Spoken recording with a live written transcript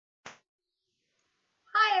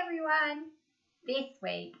everyone! This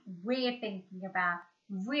week we're thinking about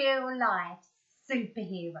real life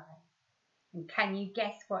superheroes. And can you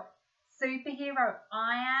guess what superhero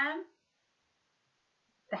I am?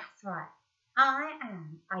 That's right, I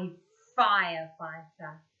am a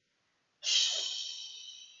firefighter.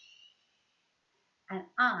 And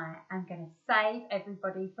I am going to save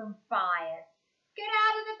everybody from fires. Get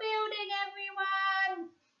out of the building, everyone!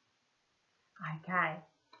 Okay,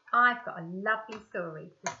 I've got a lovely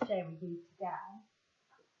story to share with you today.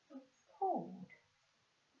 It's called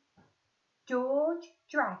George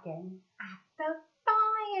Dragon at the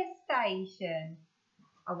Fire Station.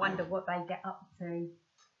 I wonder what they get up to.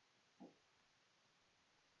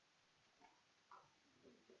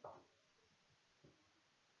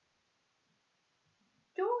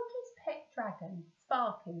 George's pet dragon,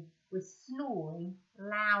 Sparky, was snoring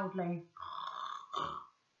loudly.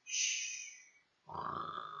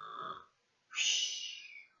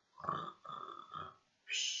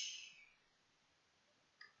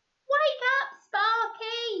 Wake up,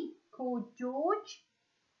 Sparky, called George.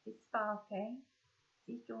 Is Sparky?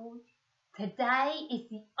 Is George? Today is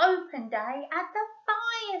the open day at the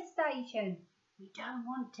fire station. We don't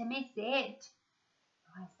want to miss it.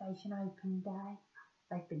 Fire station open day.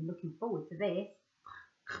 They've been looking forward to this.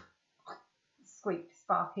 Squeaked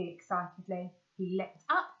Sparky excitedly. He leapt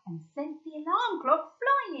up and sent the alarm clock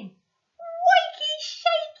flying. Wakey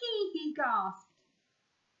shaky, he gasped.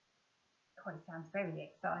 Oh, he sounds very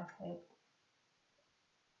excited.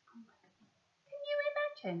 Oh my goodness. Can you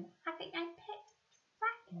imagine having a pet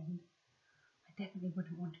dragon? I definitely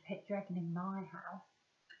wouldn't want a pet dragon in my house.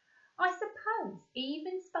 I suppose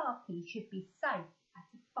even Sparky should be safe at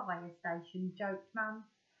a fire station, joked Mum,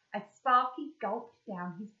 as Sparky gulped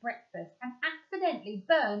down his breakfast and accidentally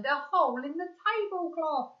burned a hole in the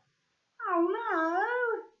tablecloth. Oh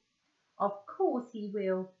no! Of course he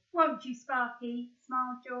will, won't you, Sparky?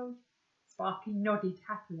 Smiled George. Sparky nodded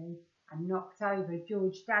happily and knocked over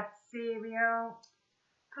George Dad's cereal.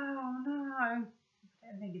 Oh no! I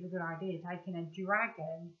don't think it's a good idea taking a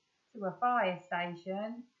dragon to a fire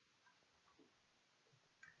station.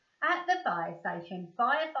 At the fire station,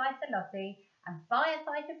 Firefighter Lottie and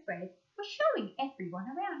Firefighter Fred were showing everyone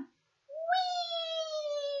around.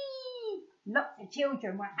 Whee! Lots of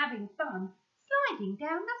children were having fun sliding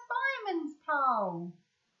down the fireman's pole.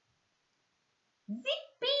 Zippy-bun-doo-dah!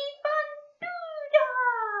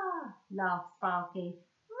 Laughed Sparky,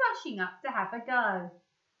 rushing up to have a go.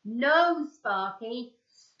 No, Sparky,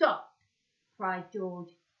 stop, cried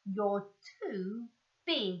George. You're too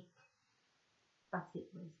big. But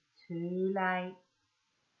it was too late.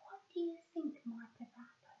 What do you think might have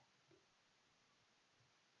happened?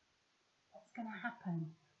 What's going to happen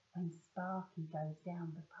when Sparky goes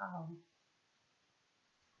down the pole?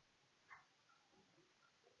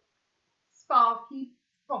 Sparky's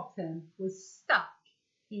bottom was stuck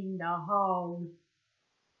in the hole.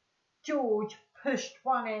 George pushed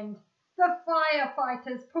one end. The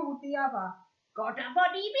firefighters pulled the other. Got a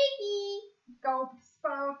body biggie, gulped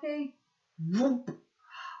Sparky. Whoop.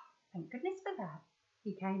 Thank goodness for that.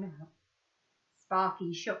 He came out.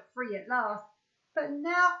 Sparky shot free at last. But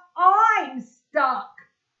now I'm stuck,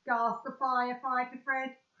 gasped the firefighter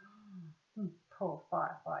Fred. Poor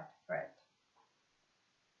firefighter Fred.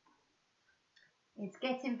 It's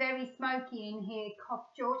getting very smoky in here,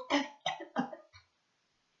 coughed George.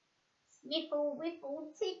 Sniffle,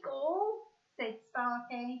 whiffle, tickle, said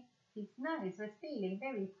Sparky. His nose was feeling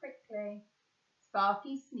very prickly.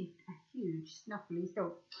 Sparky sniffed a huge snuffly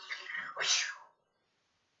stalk.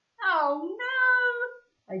 Oh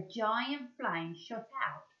no! A giant flame shot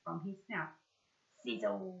out from his snout.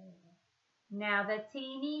 Sizzle! Now the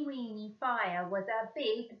teeny weeny fire was a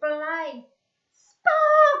big blaze.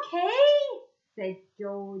 Sparky! Said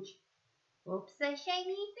George. Oops, a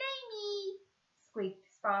shamey flamey, squeaked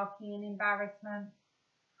Sparky in embarrassment.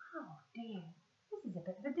 Oh dear, this is a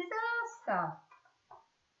bit of a disaster.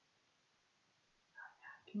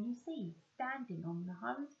 Can you see he's standing on the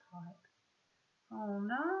hose pipe? Oh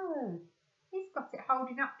no, he's got it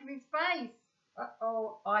holding up to his face.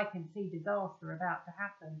 Uh-oh, I can see disaster about to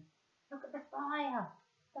happen. Look at the fire.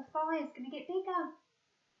 The fire's going to get bigger.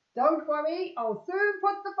 Don't worry, I'll soon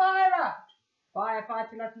put the fire out,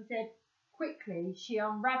 Firefighter Lottie said. Quickly, she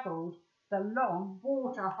unravelled the long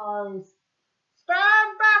water hose.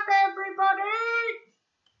 Stand back, everybody!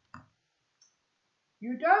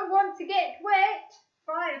 You don't want to get wet.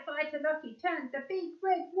 Firefighter Lottie turned the big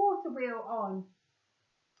red water wheel on.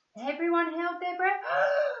 Everyone held their breath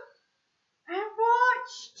and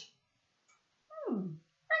watched.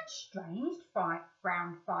 That's strange,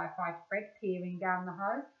 frowned Firefighter Fred, peering down the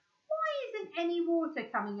hose. Why isn't any water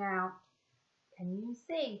coming out. Can you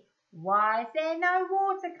see? Why is there no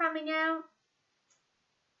water coming out?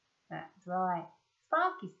 That's right.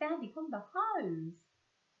 Sparky's standing on the hose.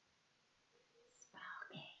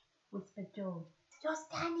 Sparky, whispered George, you're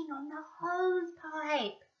standing on the hose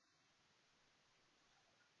pipe.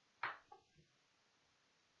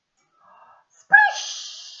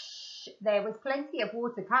 Splish! There was plenty of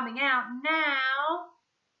water coming out now.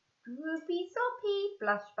 Goopy soppy,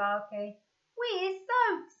 blushed Sparky. We're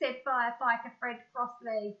soaked, said Firefighter Fred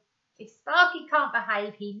crossly. If Sparky can't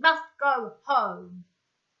behave, he must go home.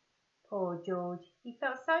 Poor George, he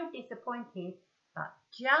felt so disappointed, but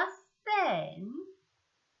just then...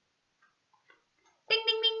 Ding,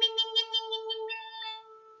 ding, ding, ding, ding, ding, ding, ding, ding,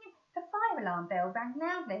 ding. The fire alarm bell rang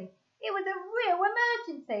loudly. It was a real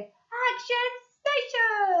emergency. Action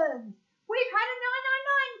stations! We've had a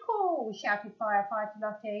 999 call, shouted Firefighter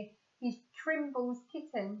Lottie. Mrs. Trimble's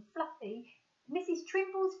kitten, Fluffy,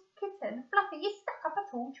 is stuck up a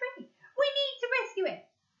tall tree. We need to rescue it.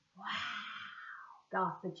 Wow,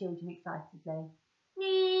 gasped the children excitedly.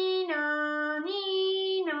 Nina,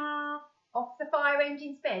 Nina. Off the fire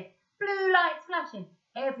engine sped, blue lights flashing.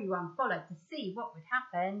 Everyone followed to see what would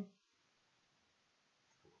happen.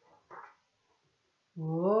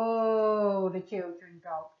 Whoa, the children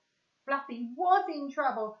gulped. Fluffy was in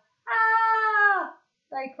trouble. Ah!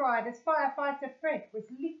 They cried as Firefighter Fred was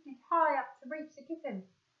lifted high up to reach the kitten.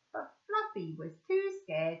 But Fluffy was too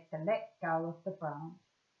scared to let go of the branch.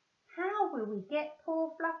 How will we get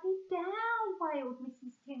poor Fluffy down? Wailed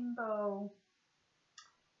Mrs. Timble.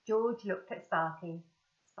 George looked at Sparky.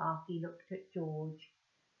 Sparky looked at George.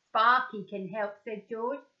 Sparky can help, said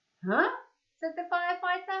George. Huh? Said the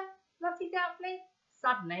firefighter, Lottie doubtfully.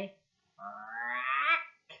 Suddenly,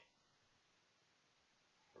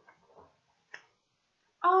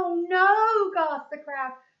 oh no, gasped the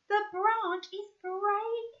crowd. The branch is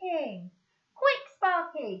breaking. Quick,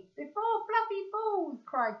 Sparky, before Fluffy falls,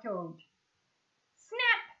 cried George.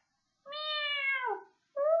 Snap! Meow!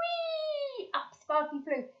 Whee! Up Sparky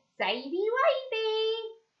flew. Savey wavy!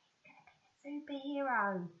 He's going to be the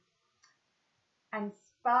superhero. And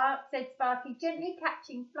said Sparky, gently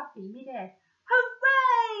catching Fluffy mid-air.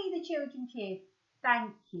 Hooray! The children cheered.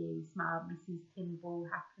 Thank you, smiled Mrs. Timble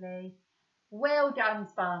happily. Well done,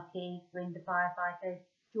 Sparky, grinned the firefighter.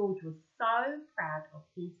 George was so proud of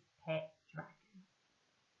his pet dragon.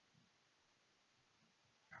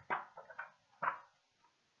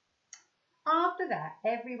 After that,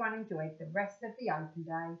 everyone enjoyed the rest of the open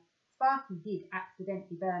day. Sparky did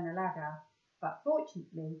accidentally burn a ladder, but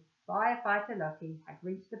fortunately, Firefighter Lottie had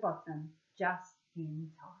reached the bottom just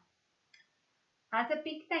in time. As a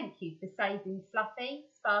big thank you for saving Fluffy,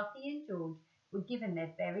 Sparky and George were given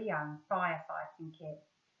their very own firefighting kit.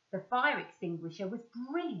 The fire extinguisher was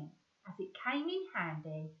brilliant as it came in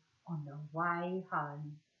handy on the way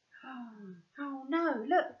home. Oh no,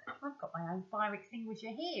 look, I've got my own fire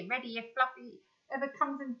extinguisher here, ready if Fluffy ever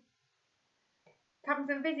comes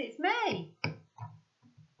and visits me.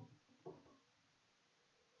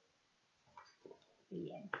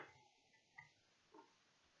 The end.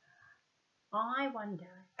 I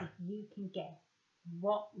wonder if you can guess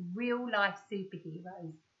what real-life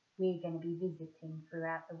superheroes we're going to be visiting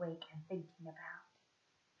throughout the week and thinking about.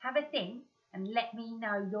 Have a think and let me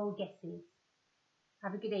know your guesses.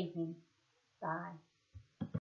 Have a good evening. Bye.